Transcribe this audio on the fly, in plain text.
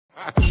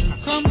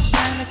Come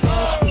Santa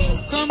Claus,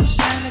 come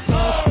Santa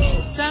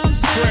Claus, down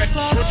Santa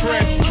Claus.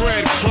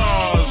 Tread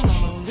Claus.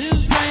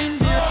 His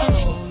reindeer,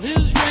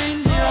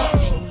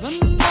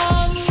 and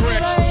all the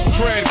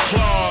Tread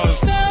Claus.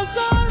 bells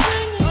are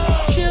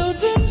ringing,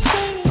 children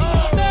sing.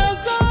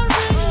 Bells are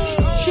ringing,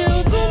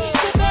 children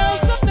sing.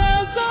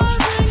 Bells are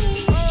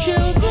ringing,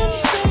 children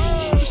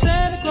sing.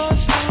 Santa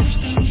Claus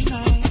comes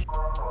tonight.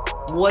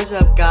 What's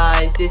up,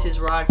 guys? This is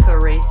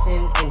Rodco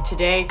Racing, and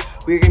today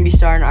we're going to be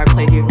starting our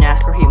playthrough of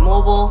NASCAR Heat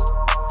Mobile.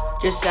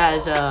 Just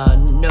as a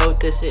note,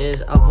 this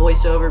is a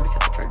voiceover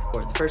because I tried to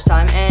record the first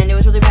time and it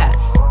was really bad.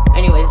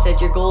 Anyways, it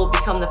says your goal: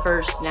 become the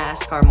first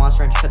NASCAR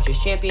Monster Energy Cup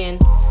Series champion.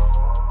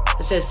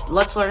 It says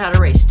let's learn how to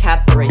race.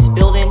 Tap the race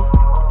building.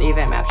 The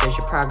event map shows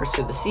your progress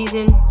through the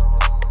season.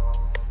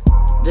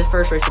 The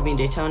first race will be in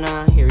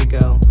Daytona. Here we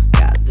go.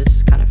 Yeah, this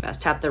is kind of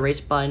fast. Tap the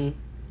race button.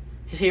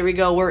 Here we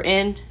go. We're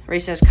in.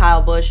 Racing as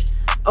Kyle Busch.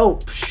 Oh,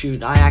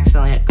 shoot. I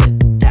accidentally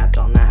had tapped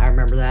on that. I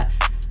remember that.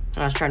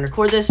 When I was trying to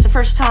record this the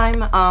first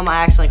time, I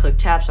accidentally clicked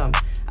tap, so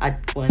I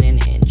went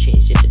in and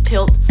changed it to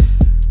tilt.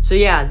 So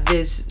yeah,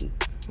 this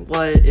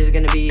is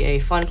going to be a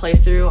fun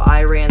playthrough.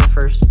 I ran the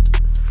first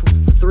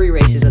 3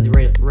 races of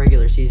the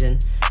regular season,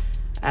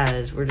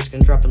 as we're just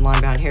going to drop in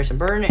line behind Harrison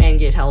Burton and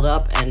get held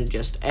up, and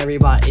just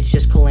everybody, it's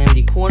just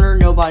calamity corner.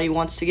 Nobody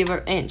wants to give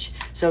an inch.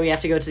 So we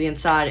have to go to the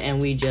inside,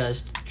 and we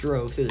just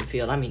drove through the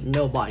field. I mean,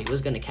 nobody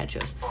was going to catch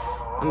us.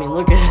 I mean,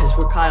 look at this.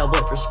 We're Kyle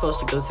Busch. We're supposed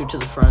to go through to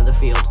the front of the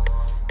field.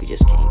 We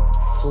just came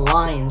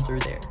flying through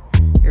there.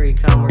 Here we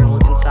come. We're going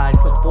to look inside.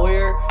 Clint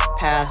Boyer,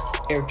 past.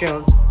 Eric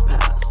Jones,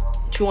 past.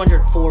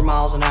 204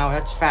 miles an hour.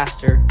 That's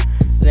faster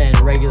than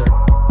regular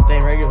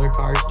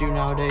cars do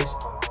nowadays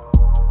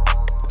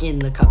in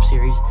the Cup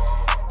Series.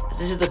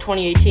 This is the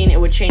 2018. It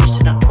would change to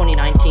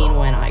 2019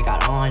 when I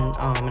got on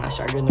and I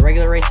started doing the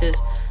regular races.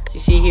 So you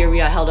see here, we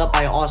got held up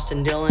by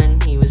Austin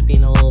Dillon. He was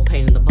being a little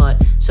pain in the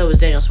butt. So was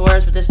Daniel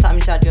Suarez, but this time he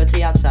decided to go to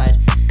the outside.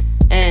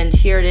 And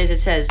here it is. It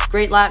says,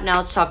 great lap. Now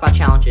let's talk about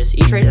challenges.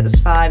 Each race has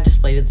 5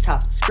 displayed at the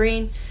top of the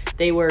screen.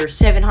 They were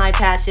 7 high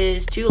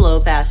passes, 2 low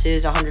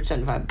passes,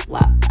 175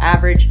 lap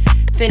average,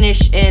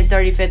 finish in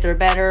 35th or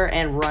better,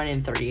 and run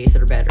in 38th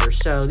or better.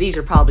 So these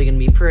are probably going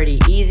to be pretty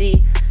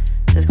easy.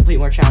 It says complete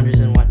more challenges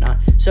and whatnot.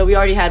 So we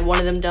already had one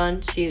of them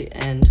done. See,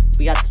 and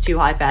we got the 2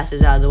 high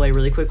passes out of the way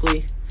really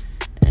quickly.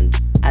 And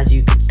as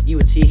you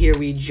would see here,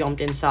 we jumped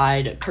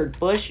inside Kurt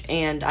Busch,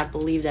 and I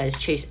believe that is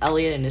Chase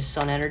Elliott and his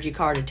Sun Energy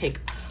car to take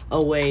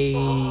away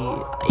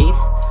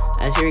 8th.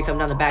 As here we come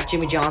down the back,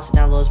 Jimmy Johnson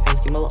down Lowe's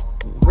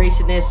Penske.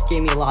 Racing this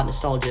gave me a lot of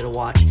nostalgia to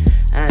watch,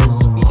 as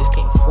we just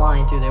came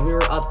flying through there. We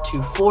were up to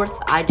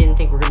 4th. I didn't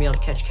think we were going to be able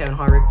to catch Kevin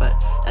Harvick, but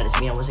that is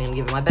me. I wasn't going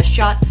to give it my best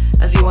shot.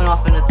 As we went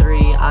off into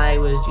 3, I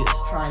was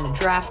just trying to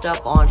draft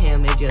up on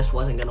him. It just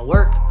wasn't going to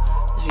work.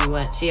 As we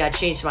went, see, I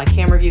changed my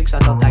camera view because I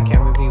thought that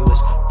camera view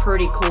was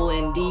pretty cool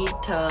indeed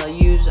to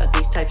use at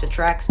these types of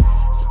tracks.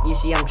 So you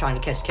see, I'm trying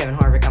to catch Kevin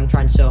Harvick. I'm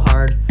trying so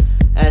hard.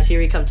 As here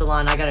we come to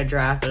line, I got a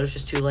draft, but it was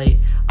just too late.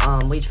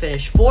 We'd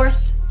finish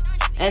 4th,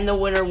 and the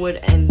winner would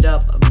end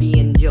up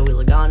being Joey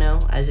Logano,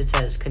 as it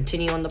says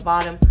continue on the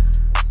bottom.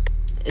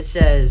 It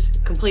says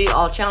complete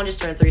all challenges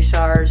to earn 3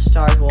 stars.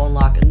 Stars will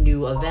unlock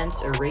new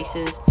events or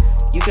races.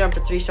 You can earn up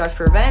to 3 stars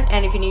per event,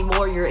 and if you need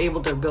more, you're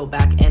able to go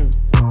back and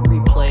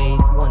replay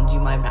ones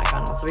you might have not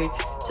gotten all 3.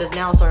 It says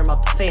now let's learn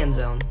about the fan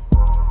zone.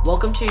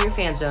 Welcome to your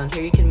fan zone.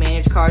 Here you can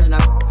manage cars and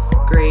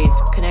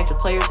upgrades, connect with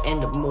players,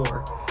 and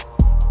more.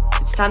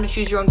 It's time to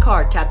choose your own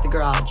car. Tap the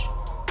garage.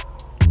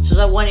 So as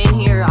I went in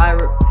here, I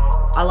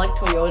like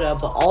Toyota,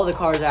 but all the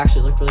cars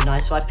actually looked really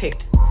nice, so I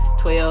picked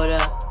Toyota.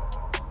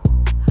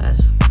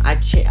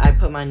 I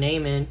put my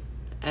name in,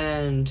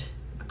 and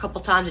a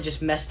couple times it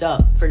just messed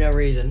up for no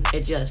reason.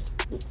 It just,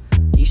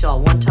 you saw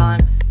it one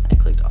time, I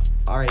clicked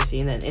RAC,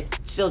 and then it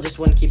still just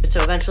wouldn't keep it.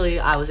 So eventually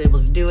I was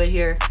able to do it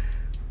here.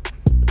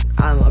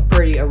 I'm a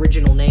pretty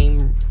original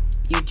name,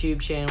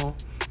 YouTube channel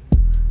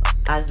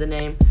as the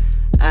name,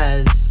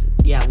 as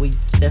yeah, we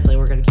definitely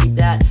were going to keep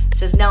that. It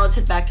says now let's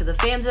head back to the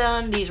fan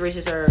zone. These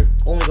races are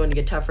only going to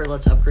get tougher.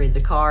 Let's upgrade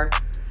the car.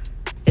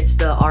 It's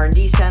the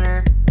R&D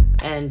center,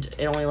 and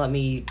it only let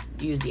me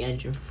use the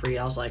engine for free.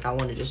 I was like, I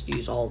want to just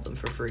use all of them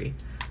for free.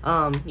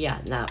 Yeah,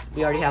 now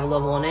we already have a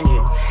level 1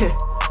 engine.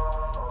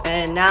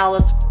 And now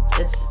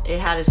it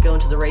had us go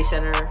into the race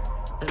center,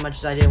 as much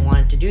as I didn't want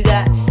it to do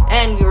that,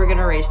 and we were going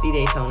to race the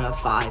Daytona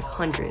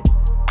 500.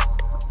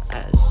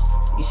 As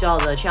you saw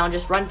the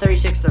challenges: run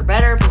 36th or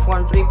better,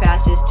 perform 3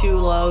 passes, 2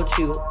 low,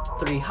 2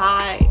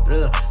 high,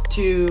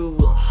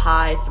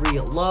 3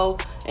 low,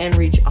 and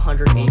reach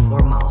 184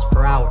 miles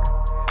per hour.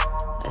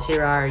 As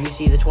here are, you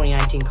see the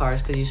 2019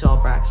 cars, because you saw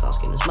Brad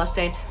Keselowski in his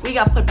Mustang. We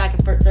got put back in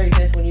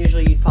 35th when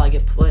usually you'd probably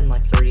get put in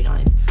like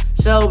 39th.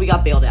 So we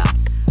got bailed out.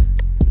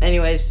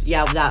 Anyways,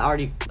 yeah,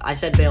 I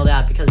said bailed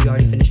out because we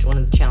already finished one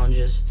of the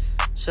challenges.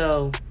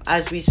 So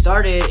as we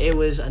started, it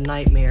was a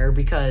nightmare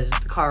because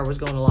the car was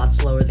going a lot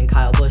slower than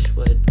Kyle Busch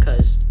would.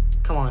 Because,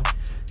 come on,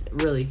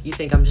 really, you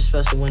think I'm just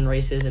supposed to win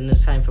races in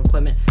this type of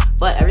equipment?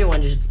 But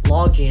everyone just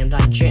log jammed.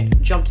 I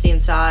jumped to the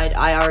inside.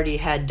 I already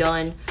had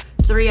done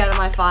 3 out of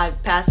my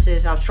 5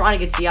 passes. I was trying to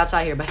get to the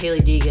outside here, but Haley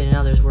Deegan and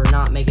others were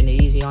not making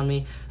it easy on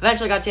me.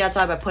 Eventually got to the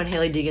outside by putting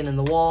Haley Deegan in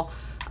the wall.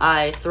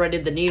 I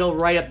threaded the needle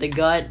right up the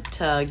gut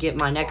to get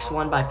my next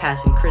one by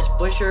passing Chris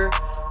Buescher.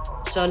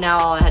 So now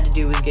all I had to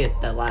do was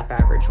get the lap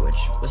average, which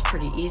was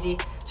pretty easy.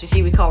 So you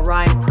see we call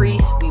Ryan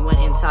Priest. We went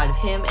inside of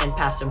him and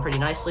passed him pretty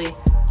nicely.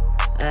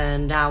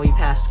 And now we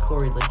passed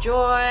Corey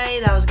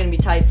LaJoy. That was going to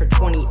be tight for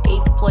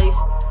 28th place.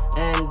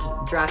 And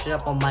drafted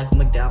up on Michael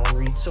McDowell and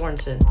Reed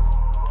Sorensen.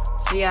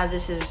 So yeah,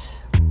 this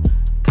is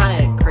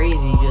kind of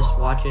crazy just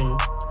watching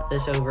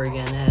this over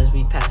again as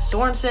we pass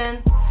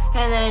Sorensen.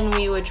 And then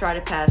we would try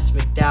to pass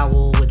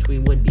McDowell, which we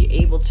would be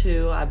able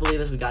to, I believe,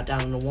 as we got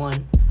down to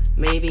 1.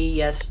 Maybe,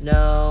 yes,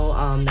 no.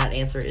 That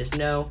answer is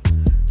no.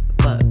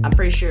 But I'm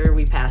pretty sure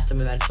we passed him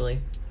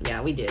eventually.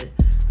 Yeah, we did.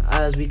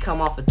 As we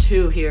come off of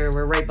 2 here,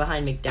 we're right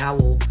behind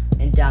McDowell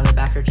and down the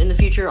backstretch. In the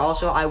future,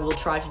 also, I will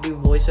try to do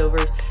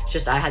voiceovers. It's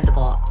just I had the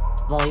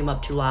volume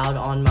up too loud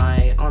on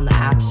the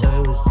app,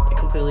 so it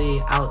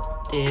completely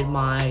outdid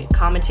my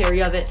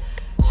commentary of it.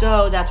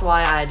 So that's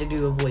why I had to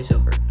do a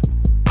voiceover.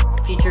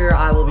 Future,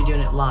 I will be doing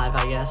it live,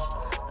 I guess.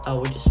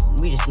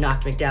 We just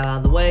knocked McDowell out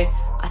of the way.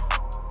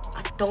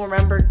 I don't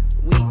remember.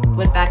 We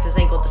went back to his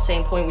ankle at the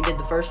same point we did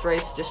the first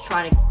race, just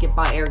trying to get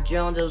by Eric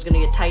Jones. It was going to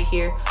get tight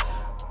here.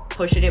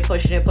 Pushing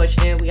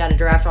it. We got a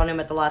draft on him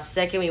at the last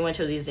second. We went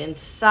to his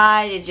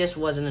inside. It just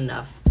wasn't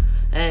enough.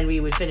 And we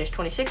would finish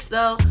 26th,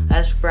 though,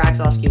 as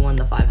Braxowski won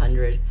the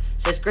 500. It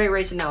says, great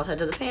racing, now let's head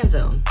to the fan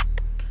zone.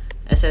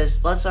 It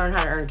says, let's learn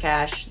how to earn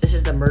cash. This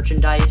is the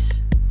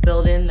merchandise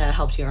build-in that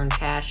helps you earn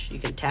cash. You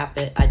can tap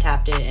it. I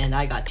tapped it, and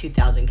I got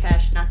 2,000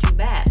 cash. Not too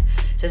bad.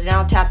 It says,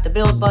 now tap the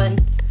build button,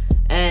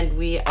 and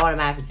we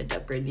automatically get to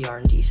upgrade the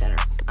R&D center.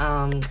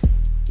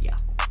 Yeah.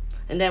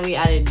 And then we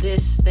added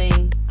this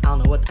thing. I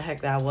don't know what the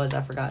heck that was.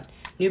 I forgot.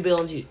 New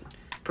builds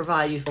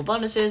provide useful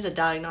bonuses. A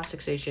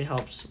diagnostic station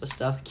helps with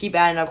stuff. Keep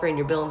adding and upgrading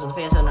your buildings in the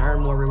fan center to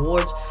earn more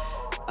rewards.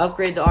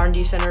 Upgrade the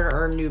R&D center to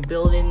earn new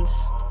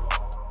buildings.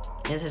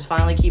 And it says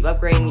finally keep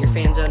upgrading your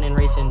fan zone and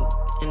racing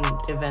in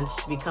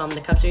events to become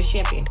the Cup Series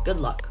champion. Good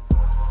luck.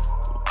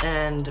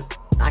 And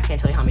I can't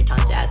tell you how many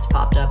times the ads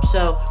popped up.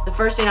 So the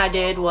first thing I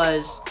did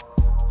was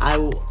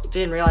I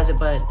didn't realize it,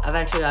 but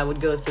eventually I would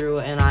go through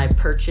and I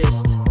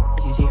purchased,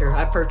 as you see here,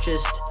 I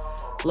purchased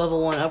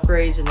level 1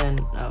 upgrades, and then,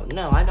 oh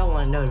no, I don't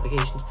want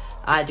notifications.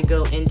 I had to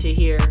go into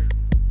here,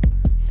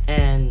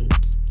 and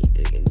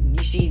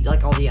you see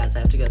like all the ads I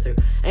have to go through.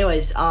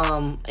 Anyways,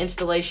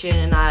 installation,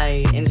 and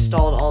I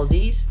installed all of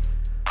these.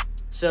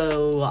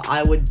 So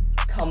I would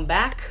come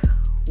back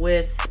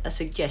with a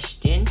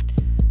suggestion,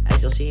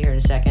 as you'll see here in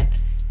a second.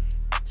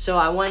 So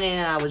I went in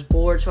and I was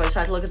bored, so I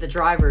decided to look at the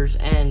drivers,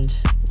 and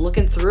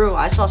looking through,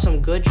 I saw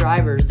some good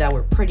drivers that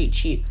were pretty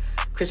cheap.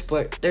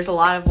 There's a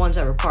lot of ones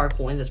that were park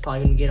coins. That's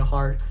probably gonna get it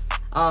hard.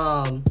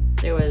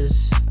 There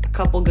was a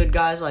couple good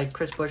guys like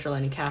Chris Buescher,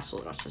 Lenny Castle,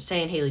 and I was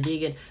saying Haley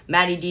Deegan,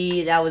 Matty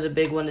D. That was a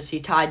big one to see.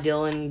 Ty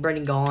Dillon,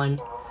 Brendan Gaughan,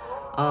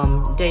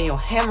 Daniel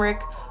Hemrick,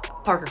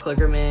 Parker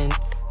Klickerman,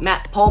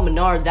 Paul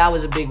Menard. That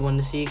was a big one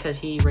to see because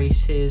he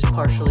races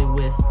partially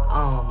with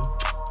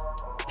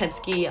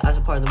Penske as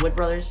a part of the Wood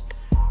Brothers.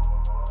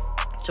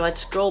 So I'd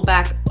scroll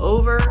back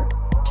over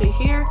to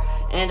here,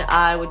 and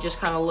I would just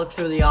kind of look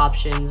through the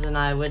options, and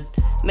I would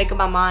make up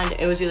my mind.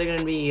 It was either going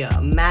to be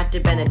Matt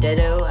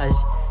DiBenedetto, as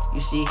you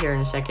see here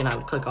in a second. I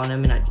would click on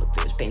him, and I'd look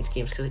through his paint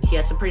schemes because he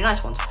had some pretty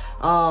nice ones.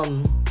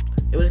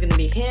 It was going to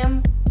be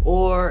him,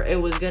 or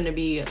it was going to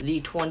be the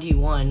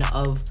 21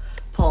 of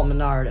Paul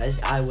Menard, as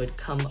I would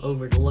come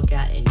over to look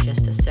at in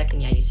just a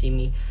second. Yeah, you see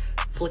me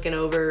flicking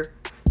over.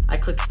 I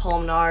clicked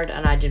Paul Menard,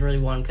 and I didn't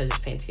really want him because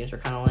his paint schemes were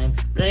kind of lame.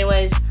 But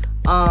anyways,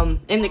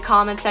 in the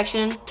comment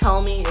section,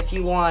 tell me if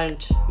you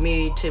want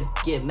me to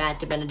get Matt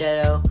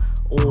DiBenedetto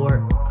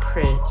or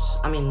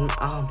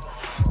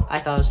I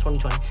thought it was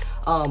 2020.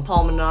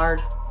 Paul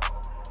Menard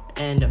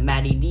and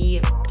Matty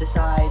D.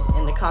 Decide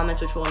in the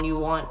comments which one you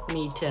want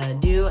me to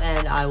do,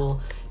 and I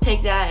will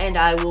take that, and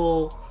I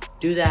will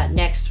do that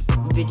next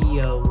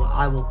video.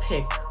 I will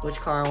pick which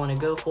car I want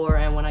to go for,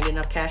 and when I get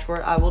enough cash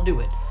for it, I will do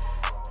it.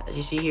 As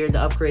you see here, the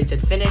upgrades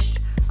had finished.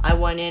 I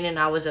went in and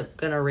I was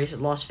going to race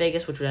at Las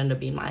Vegas, which would end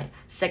up being my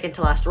second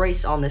to last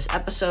race on this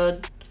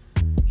episode.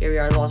 Here we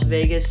are at Las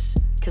Vegas.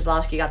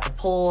 Kozlowski got the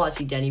pole. I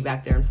see Denny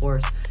back there in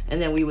 4th. And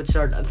then we would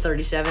start at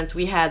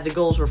 37th. The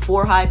goals were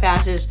 4 high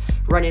passes,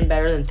 run in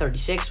better than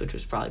 36, which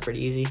was probably pretty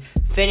easy.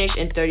 Finish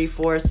in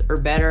 34th or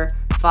better,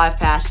 5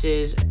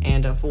 passes,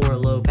 and 4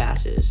 low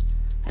passes.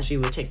 As we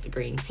would take the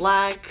green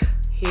flag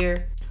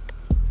here.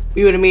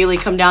 We would immediately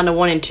come down to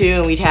 1 and 2,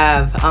 and we'd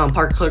have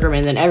Parker Klickerman,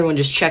 and then everyone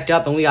just checked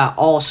up, and we got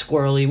all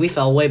squirrely. We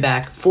fell way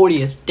back,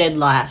 40th, dead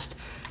last.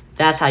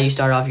 That's how you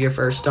start off your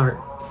first start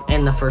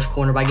in the first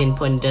corner, by getting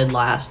put in dead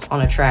last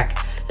on a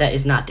track that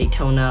is not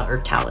Daytona or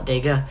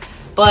Talladega.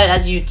 But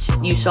as you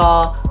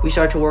saw, we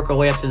started to work our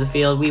way up to the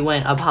field. We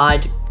went up high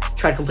to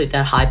try to complete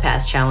that high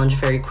pass challenge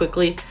very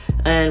quickly,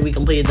 and we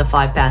completed the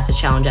 5 passes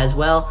challenge as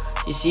well.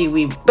 You see,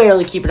 we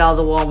barely keep it out of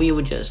the wall. We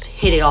would just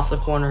hit it off the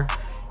corner.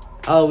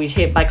 we'd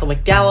hit Michael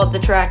McDowell up the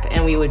track,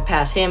 and we would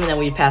pass him, and then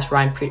we'd pass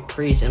Ryan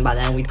Preece, and by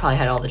then we'd probably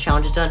had all the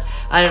challenges done.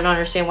 I don't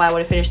understand why I would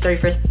have finished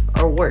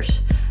 31st or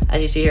worse.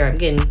 As you see here, I'm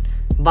getting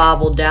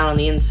bobbled down on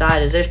the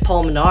inside as there's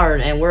Paul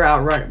Menard, and we're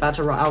about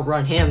to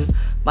outrun him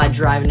by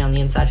driving down the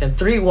inside. So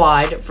 3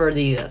 wide for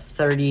the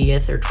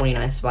 30th or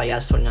 29th spot. Yeah,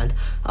 it's 29th.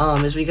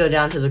 As we go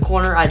down to the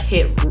corner, I'd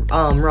hit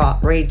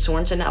Reed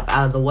Sorensen up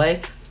out of the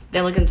way.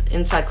 Then looking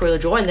inside Corey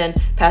LaJoy, and then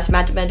past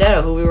Matt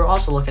DiBenedetto, who we were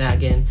also looking at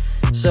again.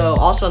 So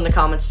also in the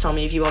comments, tell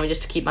me if you want me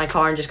just to keep my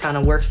car and just kind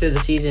of work through the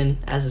season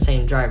as the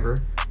same driver.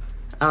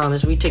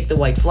 As we take the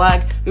white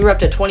flag, we were up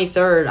to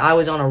 23rd. I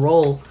was on a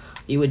roll.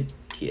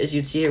 As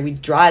you'd see here, we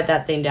drive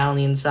that thing down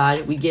the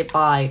inside. We get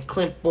by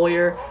Clint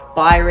Boyer,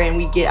 Byron.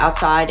 We get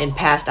outside and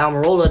past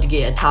Almirola to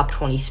get a top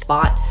 20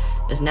 spot.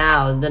 As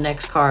now the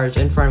next cars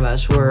in front of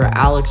us were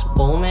Alex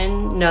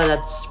Bowman. No,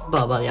 that's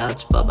Bubba. Yeah,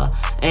 that's Bubba.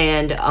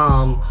 And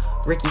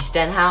Ricky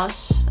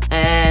Stenhouse.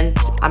 And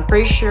I'm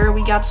pretty sure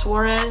we got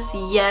Suarez.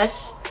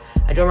 Yes.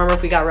 I don't remember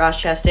if we got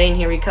Ross Chastain.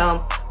 Here we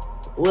come.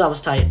 Ooh, that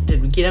was tight.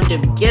 Did we get him?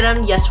 Did we get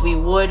him? Yes, we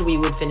would. We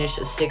would finish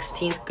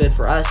 16th. Good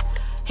for us.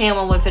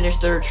 Hamlin would finish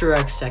 3rd,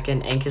 Truex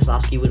 2nd, and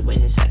Keselowski would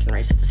win his 2nd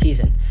race of the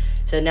season.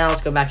 So now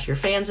let's go back to your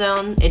fan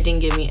zone. It didn't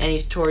give me any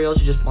tutorials.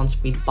 It just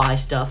wants me to buy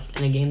stuff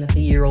in a game that's a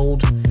year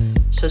old.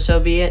 So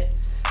be it.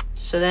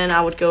 So then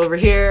I would go over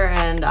here,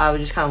 and I would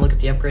just kind of look at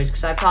the upgrades,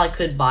 because I probably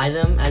could buy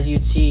them. As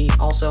you'd see,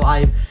 also,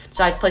 I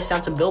decided to place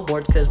down some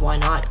billboards, because why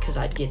not? Because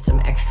I'd get some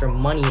extra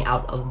money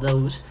out of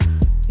those.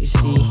 You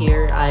see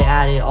here, I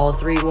added all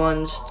 3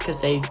 ones,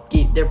 because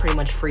they're pretty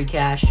much free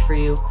cash for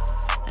you.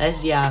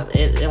 As yeah,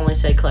 it only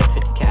said collect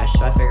 50 cash,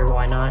 so I figured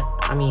why not?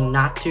 I mean,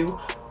 not to.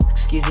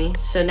 Excuse me.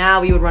 So now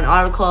we would run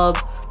Auto Club,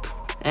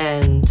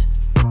 and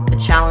the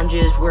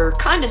challenges were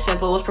kind of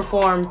simple. It was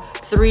perform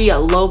 3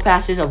 low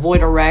passes,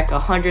 avoid a wreck,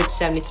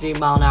 173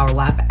 mile an hour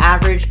lap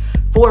average,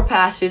 4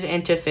 passes,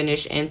 and to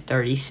finish in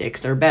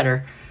 36th or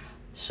better.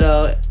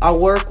 So our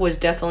work was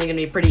definitely going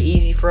to be pretty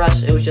easy for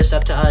us. It was just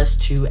up to us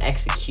to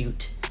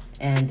execute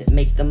and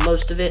make the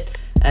most of it,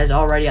 as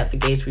already at the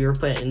gates we were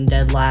put in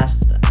dead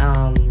last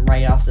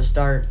right off the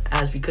start,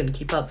 as we couldn't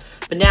keep up.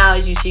 But now,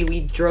 as you see,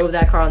 we drove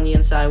that car on the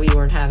inside. We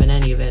weren't having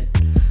any of it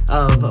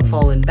of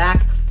falling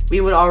back.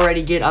 We would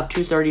already get up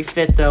to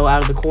 35th, though,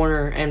 out of the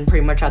corner, and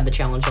pretty much had the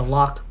challenge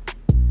unlocked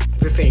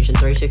for finishing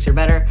 36 or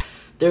better.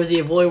 There was the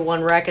avoid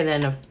 1 wreck, and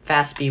then a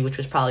fast speed, which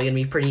was probably going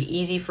to be pretty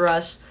easy for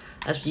us.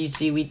 As you'd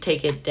see, we'd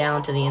take it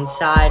down to the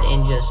inside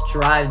and just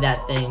drive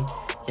that thing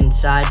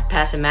inside.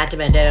 Passing Matt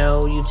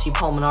DiBenedetto, you'd see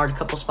Paul Menard a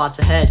couple spots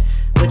ahead,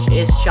 which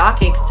is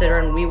shocking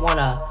considering we want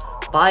to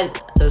buy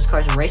those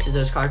cars and races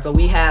those cars, but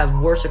we have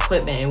worse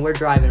equipment and we're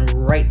driving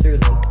right through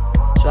them.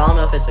 So I don't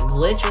know if it's a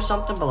glitch or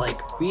something, but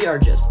like we are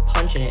just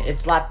punching it.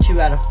 It's lap 2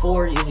 out of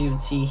 4, as you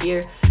would see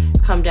here.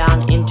 Come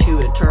down into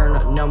a turn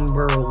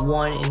number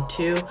 1 and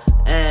 2,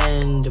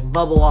 and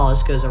Bubba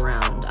Wallace goes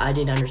around. I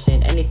didn't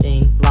understand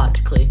anything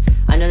logically.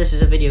 I know this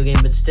is a video game,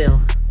 but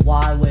still,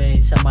 why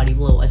would somebody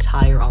blow a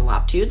tire on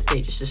lap 2?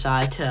 They just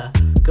decide to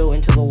go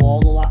into the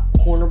wall, the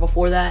corner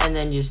before that, and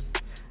then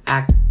just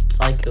act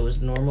like it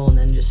was normal and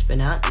then just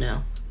spin out? No,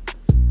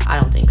 I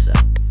don't think so.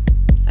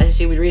 As you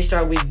see, we'd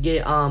restart, we'd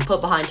get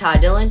put behind Ty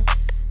Dillon.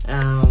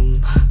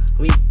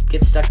 We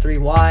get stuck 3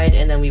 wide,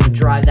 and then we would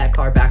drive that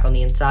car back on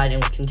the inside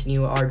and would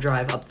continue our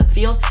drive up the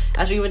field,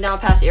 as we would now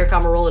pass Eric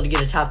Almirola to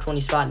get a top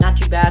 20 spot. Not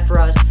too bad for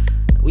us.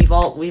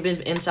 We've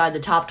been inside the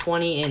top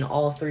 20 in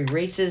all 3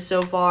 races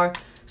so far.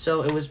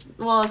 So it was,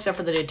 well, except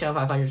for the Daytona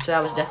 500. So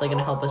that was definitely going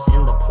to help us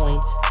in the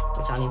points,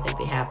 which I don't even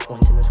think they have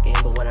points in this game,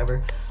 but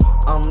whatever.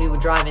 We would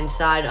drive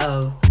inside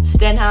of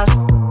Stenhouse,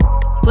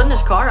 putting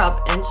this car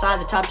up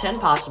inside the top 10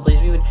 possibly.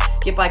 As we would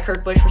get by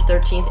Kurt Busch for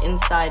 13th,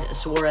 inside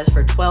Suarez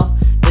for 12th.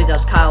 I believe that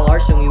was Kyle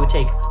Larson. We would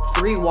take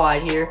 3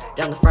 wide here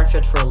down the front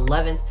stretch for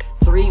 11th.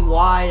 3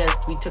 wide as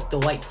we took the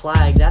white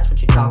flag. That's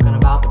what you're talking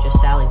about, but just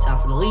sadly it's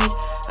out for the lead.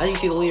 As you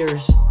see, the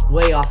leader's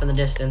way off in the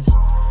distance.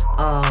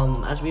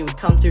 As we would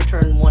come through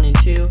turn 1 and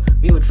 2,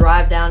 we would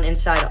drive down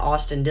inside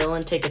Austin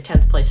Dillon, take a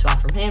 10th place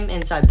spot from him,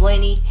 inside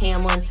Blaney,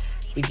 Hamlin.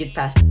 We'd get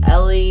past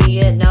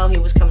Elliott. No, he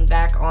was coming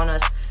back on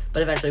us,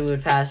 but eventually we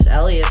would pass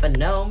Elliott, but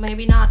no,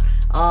 maybe not.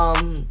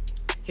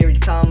 Here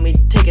we'd come,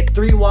 we'd take it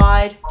 3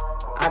 wide,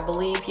 I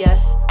believe,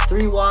 yes,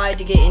 3 wide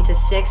to get into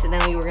 6th, and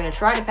then we were going to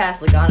try to pass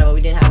Logano, but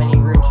we didn't have any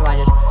room, so I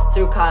just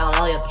threw Kyle and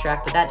Elliott up the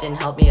track, but that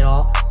didn't help me at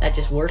all. That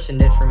just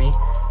worsened it for me.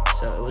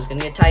 So it was going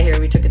to get tight here.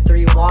 We took it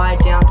 3 wide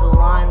down to the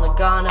line.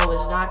 Logano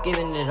was not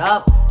giving it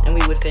up, and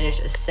we would finish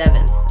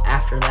 7th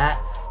after that,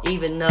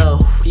 even though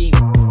we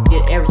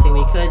did everything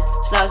we could.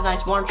 So that was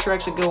nice. Mark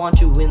Truex would go on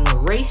to win the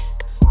race.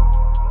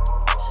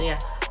 So yeah,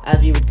 as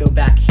we would go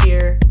back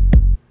here.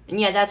 And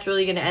yeah, that's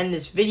really going to end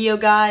this video,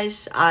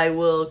 guys. I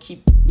will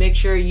make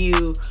sure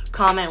you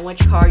comment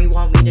which car you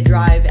want me to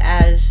drive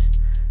as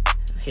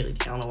Haley.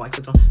 I don't know why I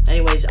clicked on.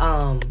 Anyways,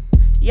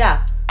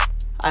 yeah.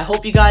 I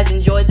hope you guys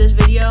enjoyed this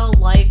video.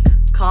 Like,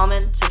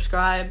 comment,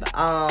 subscribe.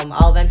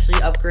 I'll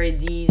eventually upgrade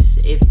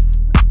these if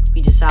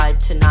we decide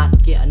to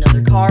not get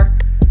another car.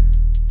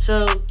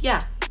 So, yeah.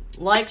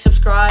 Like,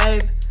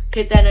 subscribe,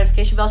 hit that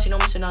notification bell so you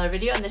don't miss another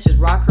video. And this is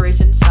Rodco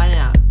Racing signing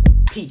out.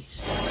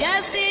 Peace.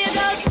 Just see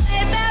those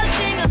sleigh bells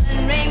jingle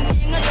and ring.